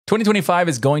2025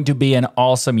 is going to be an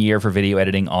awesome year for video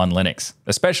editing on Linux,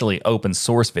 especially open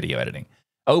source video editing.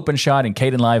 OpenShot and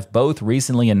Kdenlive both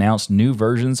recently announced new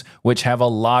versions, which have a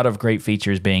lot of great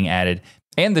features being added,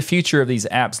 and the future of these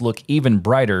apps look even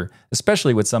brighter,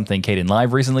 especially with something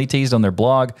Kdenlive recently teased on their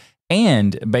blog,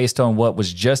 and based on what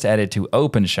was just added to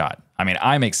OpenShot. I mean,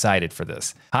 I'm excited for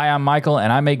this. Hi, I'm Michael,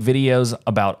 and I make videos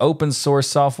about open source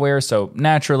software, so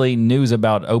naturally, news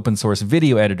about open source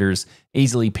video editors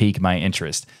easily pique my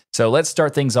interest. So let's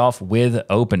start things off with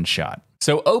OpenShot.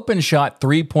 So OpenShot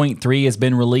 3.3 has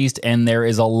been released, and there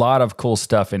is a lot of cool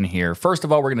stuff in here. First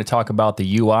of all, we're going to talk about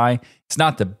the UI. It's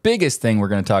not the biggest thing we're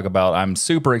going to talk about. I'm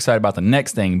super excited about the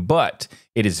next thing, but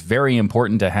it is very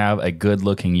important to have a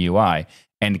good-looking UI.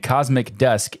 And Cosmic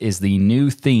Dusk is the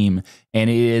new theme, and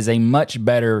it is a much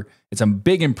better, it's a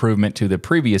big improvement to the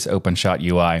previous OpenShot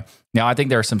UI. Now, I think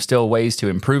there are some still ways to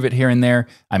improve it here and there.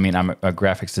 I mean, I'm a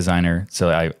graphics designer,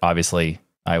 so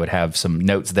I would have some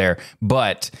notes there,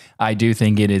 but I do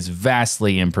think it is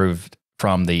vastly improved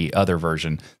from the other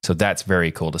version, so that's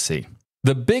very cool to see.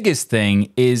 The biggest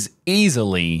thing is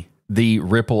easily the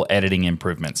ripple editing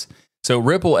improvements. So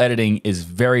ripple editing is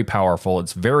very powerful,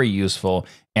 it's very useful,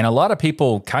 and a lot of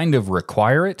people kind of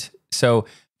require it. So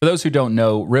for those who don't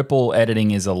know, ripple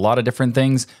editing is a lot of different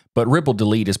things, but ripple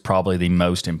delete is probably the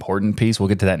most important piece. We'll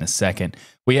get to that in a second.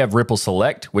 We have ripple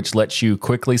select, which lets you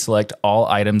quickly select all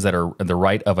items that are at the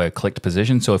right of a clicked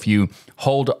position. So if you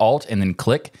hold Alt and then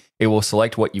click, it will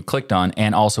select what you clicked on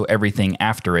and also everything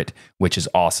after it, which is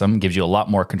awesome. Gives you a lot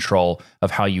more control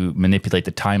of how you manipulate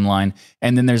the timeline.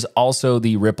 And then there's also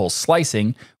the ripple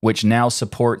slicing, which now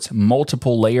supports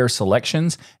multiple layer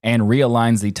selections and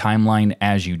realigns the timeline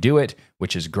as you do it,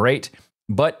 which is great.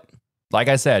 But like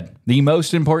I said, the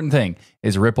most important thing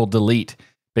is ripple delete,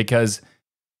 because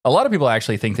a lot of people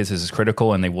actually think this is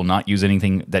critical and they will not use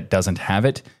anything that doesn't have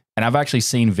it. And I've actually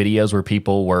seen videos where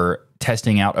people were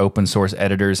testing out open source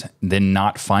editors, then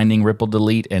not finding ripple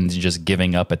delete and just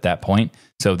giving up at that point.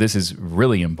 So this is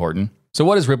really important. So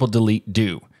what does ripple delete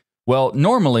do? Well,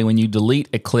 normally when you delete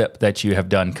a clip that you have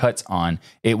done cuts on,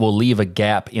 it will leave a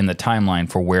gap in the timeline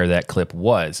for where that clip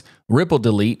was. Ripple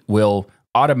delete will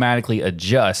automatically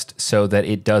adjust so that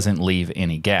it doesn't leave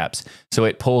any gaps. So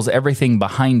it pulls everything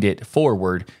behind it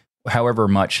forward, however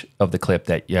much of the clip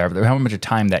that you have, how much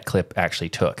time that clip actually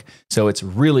took. So it's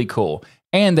really cool.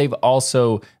 And they've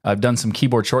also done some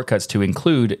keyboard shortcuts to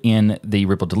include in the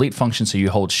ripple delete function. So you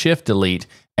hold Shift Delete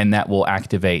and that will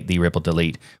activate the ripple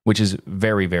delete, which is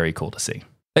very, very cool to see.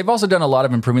 They've also done a lot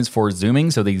of improvements for zooming.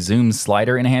 So the zoom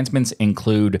slider enhancements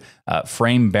include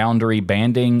frame boundary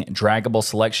banding, draggable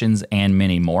selections, and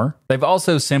many more. They've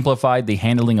also simplified the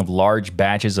handling of large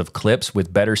batches of clips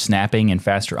with better snapping and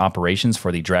faster operations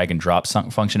for the drag and drop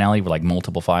functionality for like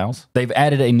multiple files. They've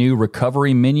added a new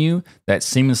recovery menu that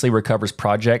seamlessly recovers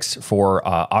projects for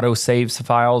auto-save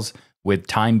files with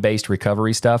time-based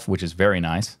recovery stuff, which is very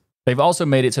nice. They've also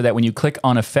made it so that when you click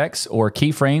on effects or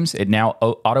keyframes, it now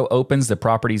auto-opens the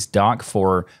properties dock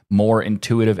for more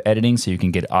intuitive editing, so you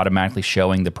can get automatically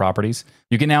showing the properties.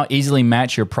 You can now easily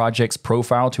match your project's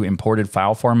profile to imported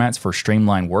file formats for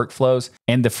streamlined workflows,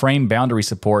 and the frame boundary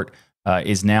support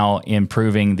is now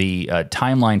improving the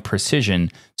timeline precision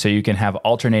so you can have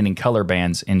alternating color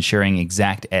bands ensuring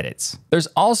exact edits. There's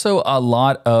also a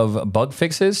lot of bug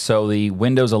fixes. So the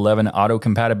Windows 11 auto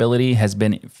compatibility has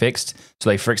been fixed. So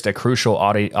they fixed a crucial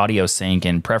audio sync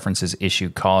and preferences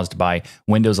issue caused by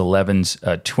Windows 11's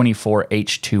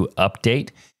 24H2 update.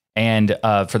 And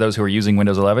for those who are using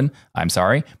Windows 11, I'm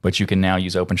sorry, but you can now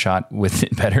use OpenShot with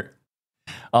it better.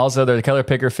 Also, there's a color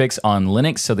picker fix on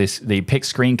Linux, so the pick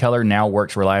screen color now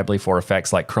works reliably for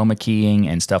effects like chroma keying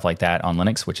and stuff like that on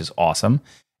Linux, which is awesome.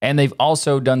 And they've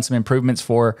also done some improvements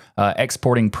for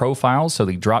exporting profiles, so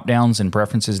the drop-downs and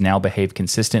preferences now behave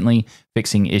consistently,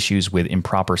 fixing issues with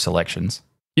improper selections.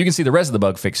 You can see the rest of the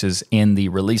bug fixes in the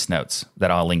release notes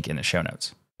that I'll link in the show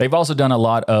notes. They've also done a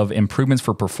lot of improvements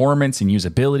for performance and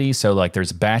usability. So like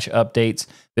there's batch updates.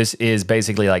 This is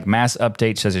basically like mass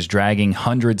updates, such as dragging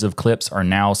hundreds of clips are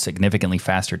now significantly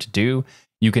faster to do.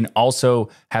 You can also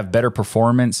have better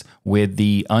performance with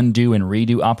the undo and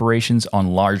redo operations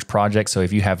on large projects. So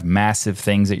if you have massive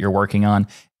things that you're working on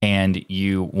and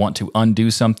you want to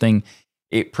undo something,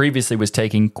 it previously was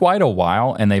taking quite a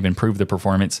while, and they've improved the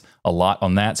performance a lot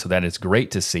on that. So that is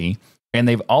great to see. And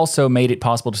they've also made it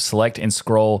possible to select and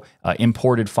scroll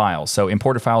imported files. So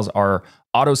imported files are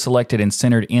auto-selected and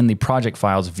centered in the project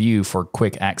files view for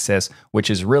quick access, which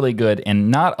is really good. And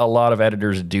not a lot of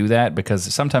editors do that because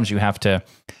sometimes you have to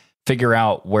figure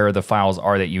out where the files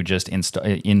are that you just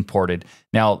imported.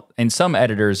 Now, in some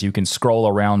editors, you can scroll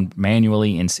around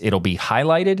manually and it'll be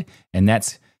highlighted, and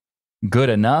that's good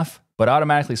enough, but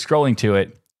automatically scrolling to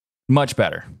it, much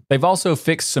better. They've also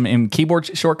fixed some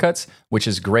keyboard shortcuts, which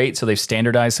is great. So they've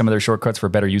standardized some of their shortcuts for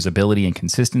better usability and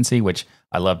consistency, which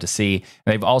I love to see.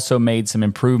 And they've also made some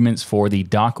improvements for the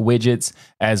dock widgets,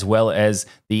 as well as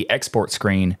the export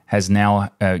screen has now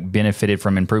benefited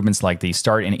from improvements like the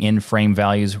start and end frame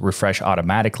values refresh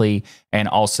automatically, and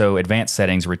also advanced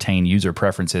settings retain user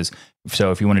preferences.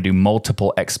 So if you want to do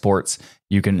multiple exports,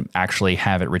 you can actually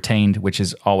have it retained, which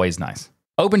is always nice.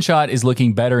 OpenShot is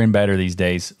looking better and better these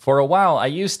days. For a while, I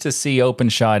used to see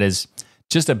OpenShot as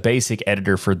just a basic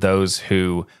editor for those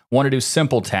who want to do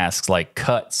simple tasks like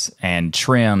cuts and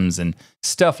trims and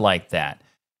stuff like that.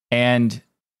 And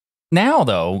now,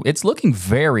 though, it's looking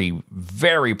very,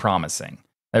 very promising.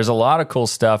 There's a lot of cool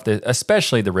stuff,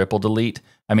 especially the ripple delete.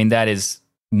 I mean, that is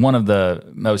one of the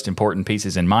most important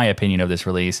pieces, in my opinion, of this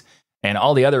release, and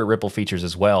all the other ripple features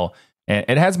as well.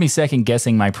 It has me second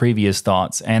guessing my previous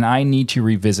thoughts, and I need to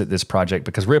revisit this project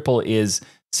because Ripple is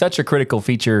such a critical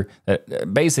feature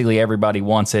that basically everybody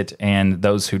wants it, and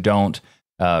those who don't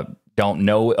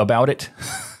know about it.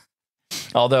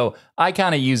 Although I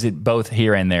kind of use it both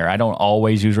here and there. I don't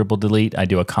always use Ripple Delete. I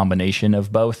do a combination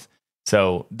of both.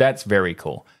 So that's very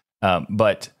cool.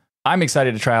 But I'm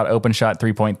excited to try out OpenShot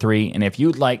 3.3, and if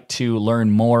you'd like to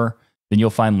learn more, then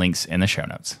you'll find links in the show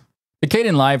notes. The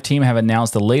Kdenlive team have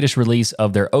announced the latest release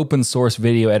of their open source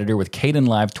video editor with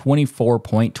Kdenlive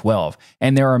 24.12,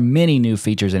 and there are many new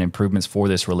features and improvements for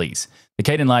this release. The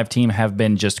Kdenlive team have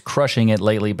been just crushing it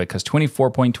lately because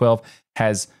 24.12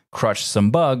 has crushed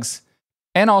some bugs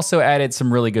and also added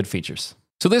some really good features.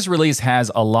 So this release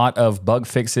has a lot of bug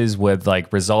fixes with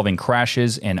like resolving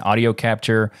crashes in audio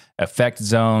capture, effect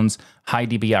zones, high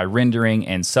DPI rendering,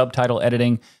 and subtitle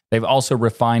editing. They've also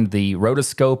refined the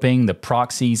rotoscoping, the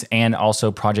proxies, and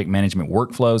also project management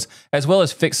workflows, as well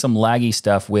as fixed some laggy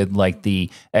stuff with like the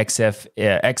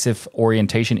EXIF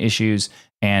orientation issues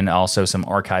and also some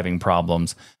archiving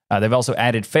problems. They've also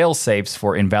added fail-safes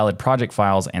for invalid project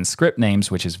files and script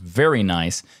names, which is very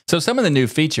nice. So some of the new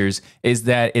features is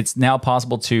that it's now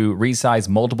possible to resize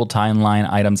multiple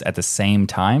timeline items at the same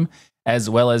time, as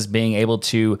well as being able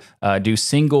to do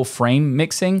single frame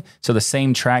mixing. So the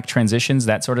same track transitions,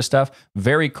 that sort of stuff.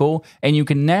 Very cool. And you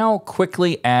can now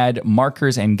quickly add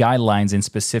markers and guidelines in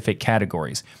specific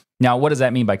categories. Now, what does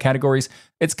that mean by categories?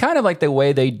 It's kind of like the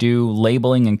way they do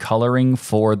labeling and coloring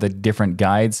for the different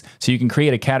guides. So you can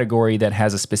create a category that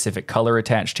has a specific color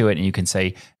attached to it, and you can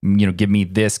say, give me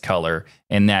this color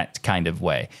in that kind of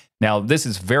way. Now, this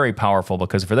is very powerful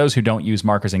because for those who don't use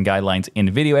markers and guidelines in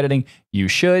video editing, you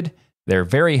should. They're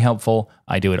very helpful.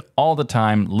 I do it all the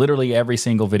time. Literally every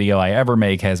single video I ever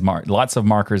make has lots of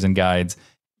markers and guides.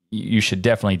 You should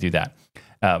definitely do that.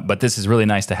 But this is really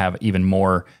nice to have even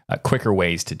more quicker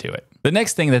ways to do it. The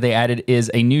next thing that they added is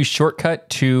a new shortcut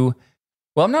to,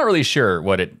 well, I'm not really sure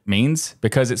what it means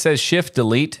because it says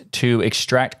Shift-Delete to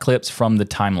extract clips from the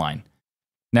timeline.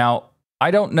 Now,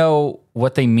 I don't know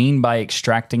what they mean by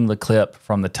extracting the clip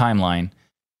from the timeline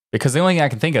because the only thing I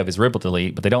can think of is Ripple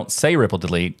Delete, but they don't say Ripple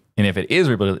Delete. And if it is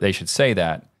Ripple Delete, they should say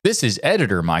that. This is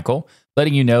Editor Michael,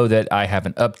 letting you know that I have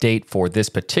an update for this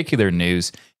particular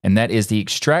news, and that is the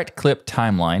extract clip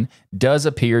timeline does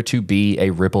appear to be a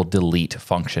Ripple Delete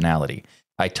functionality.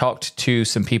 I talked to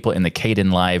some people in the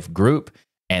Kdenlive group,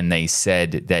 and they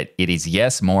said that it is,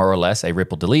 yes, more or less a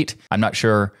Ripple Delete. I'm not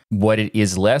sure what it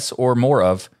is less or more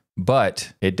of,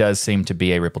 but it does seem to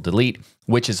be a Ripple Delete,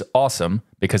 which is awesome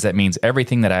because that means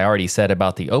everything that I already said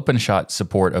about the OpenShot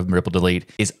support of Ripple Delete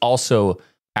is also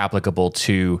applicable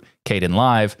to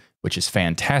Kdenlive, which is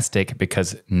fantastic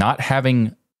because not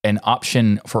having an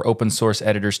option for open source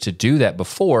editors to do that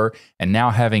before and now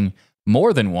having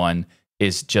more than one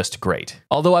is just great.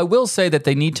 Although I will say that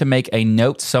they need to make a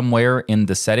note somewhere in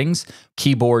the settings,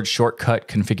 keyboard shortcut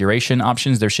configuration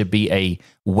options, there should be a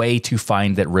way to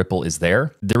find that Ripple is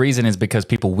there. The reason is because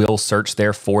people will search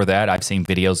there for that. I've seen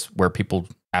videos where people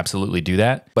absolutely do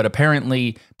that. But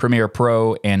apparently Premiere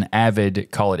Pro and Avid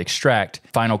call it Extract,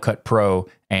 Final Cut Pro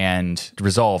and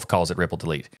Resolve calls it Ripple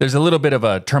Delete. There's a little bit of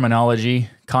a terminology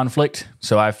conflict.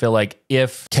 So I feel like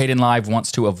if Kdenlive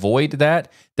wants to avoid that,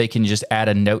 they can just add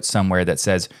a note somewhere that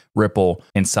says Ripple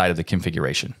inside of the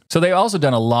configuration. So they've also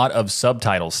done a lot of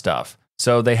subtitle stuff.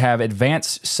 So they have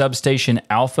Advanced Substation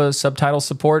Alpha subtitle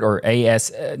support, or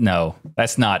AS. No,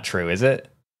 that's not true, is it?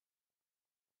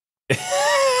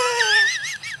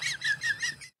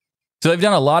 So they've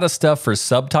done a lot of stuff for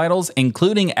subtitles,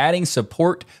 including adding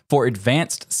support for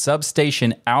Advanced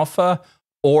Substation Alpha,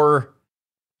 or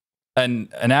an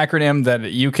acronym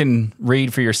that you can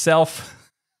read for yourself.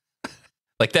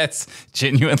 Like, that's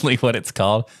genuinely what it's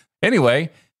called. Anyway,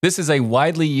 This is a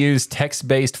widely used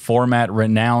text-based format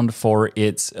renowned for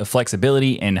its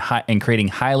flexibility and creating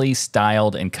highly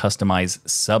styled and customized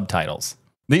subtitles.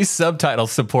 These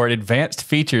subtitles support advanced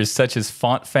features such as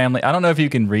font family. I don't know if you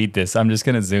can read this. I'm just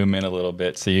going to zoom in a little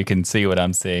bit so you can see what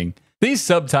I'm seeing. These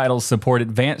subtitles support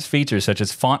advanced features such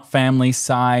as font family,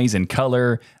 size and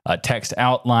color, text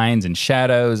outlines and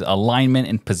shadows, alignment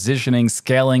and positioning,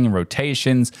 scaling and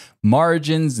rotations,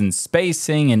 margins and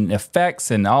spacing and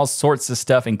effects and all sorts of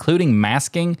stuff, including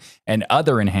masking and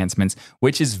other enhancements,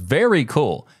 which is very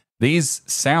cool. These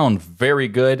sound very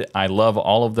good. I love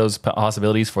all of those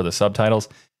possibilities for the subtitles.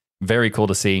 Very cool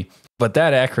to see. But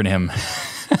that acronym...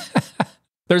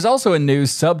 There's also a new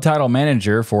subtitle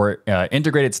manager for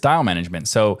integrated style management.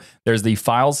 So there's the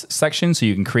files section, so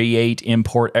you can create,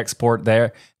 import, export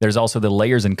there. There's also the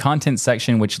layers and content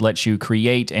section, which lets you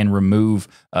create and remove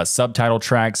subtitle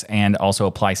tracks and also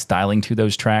apply styling to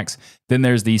those tracks. Then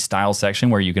there's the style section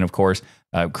where you can, of course,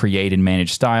 create and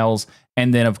manage styles.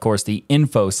 And then, of course, the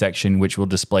info section, which will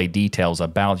display details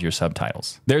about your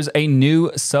subtitles. There's a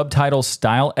new subtitle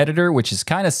style editor, which is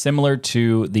kind of similar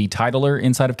to the titler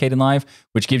inside of Kdenlive,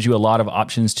 which gives you a lot of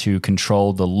options to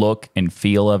control the look and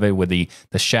feel of it with the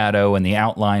shadow and the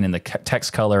outline and the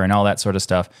text color and all that sort of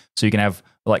stuff. So you can have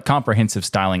like comprehensive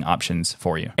styling options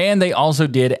for you. And they also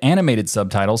did animated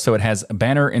subtitles. So it has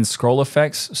banner and scroll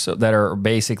effects that are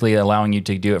basically allowing you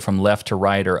to do it from left to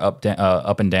right or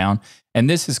up and down. And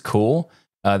this is cool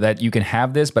that you can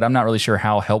have this, but I'm not really sure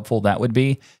how helpful that would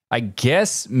be. I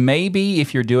guess maybe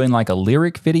if you're doing like a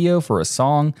lyric video for a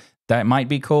song, that might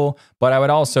be cool. But I would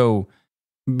also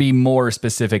be more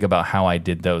specific about how I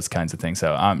did those kinds of things.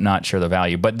 So I'm not sure the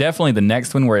value, but definitely the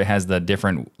next one where it has the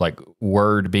different like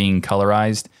word being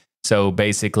colorized. So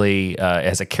basically it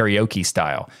has a karaoke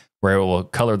style where it will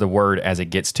color the word as it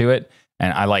gets to it.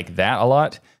 And I like that a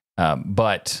lot.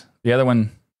 But the other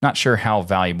one, not sure how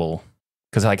valuable.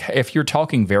 Because like if you're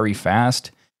talking very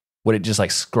fast, would it just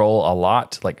like scroll a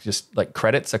lot, like just like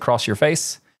credits across your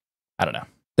face? I don't know.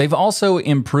 They've also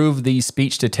improved the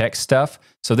speech to text stuff.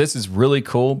 So this is really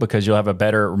cool because you'll have a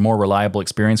better, more reliable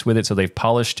experience with it. So they've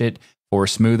polished it for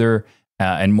smoother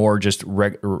and more just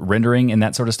rendering and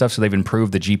that sort of stuff. So they've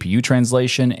improved the GPU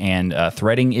translation and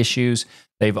threading issues.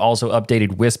 They've also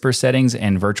updated whisper settings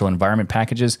and virtual environment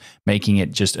packages, making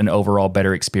it just an overall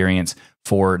better experience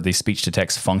for the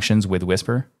speech-to-text functions with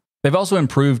Whisper. They've also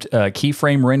improved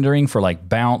keyframe rendering for like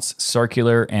bounce,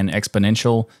 circular, and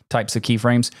exponential types of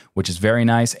keyframes, which is very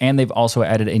nice. And they've also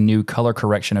added a new color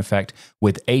correction effect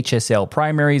with HSL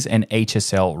primaries and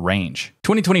HSL range.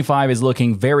 2025 is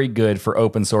looking very good for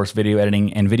open source video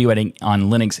editing and video editing on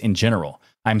Linux in general.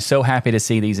 I'm so happy to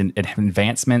see these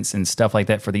advancements and stuff like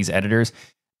that for these editors.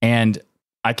 And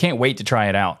I can't wait to try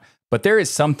it out. But there is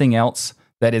something else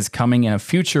that is coming in a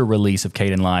future release of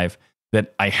Kdenlive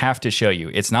that I have to show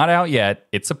you. It's not out yet.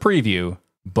 It's a preview,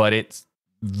 but it's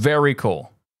very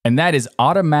cool. And that is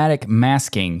automatic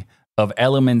masking of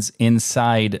elements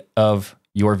inside of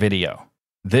your video.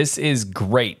 This is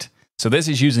great. So this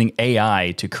is using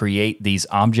AI to create these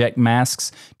object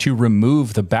masks to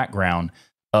remove the background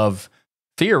of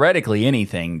theoretically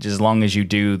anything, just as long as you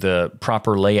do the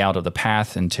proper layout of the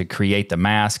path and to create the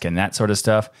mask and that sort of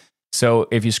stuff. So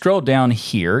if you scroll down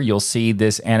here, you'll see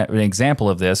this an example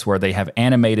of this where they have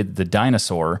animated the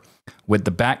dinosaur with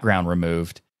the background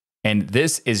removed. And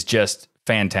this is just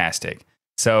fantastic.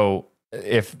 So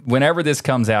whenever this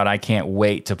comes out, I can't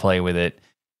wait to play with it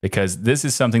because this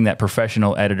is something that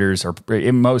professional editors or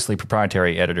mostly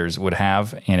proprietary editors would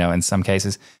have, in some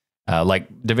cases. Like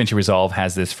DaVinci Resolve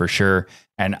has this for sure.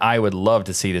 And I would love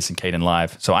to see this in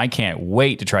Kdenlive. So I can't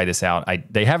wait to try this out.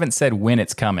 They haven't said when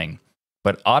it's coming.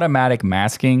 But automatic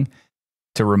masking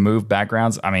to remove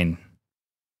backgrounds, I mean,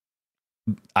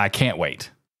 I can't wait.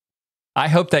 I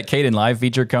hope that Kdenlive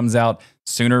feature comes out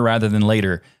sooner rather than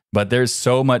later. But there's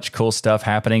so much cool stuff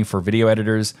happening for video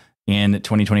editors in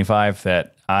 2025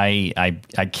 that I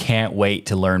can't wait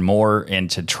to learn more and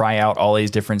to try out all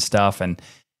these different stuff. And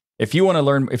if you want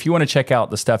to check out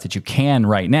the stuff that you can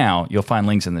right now, you'll find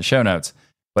links in the show notes.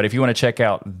 But if you want to check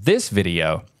out this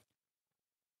video,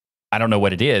 I don't know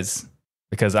what it is,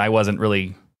 because I wasn't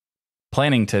really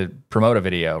planning to promote a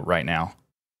video right now.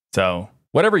 So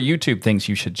whatever YouTube thinks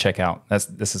you should check out,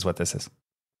 this is what this is.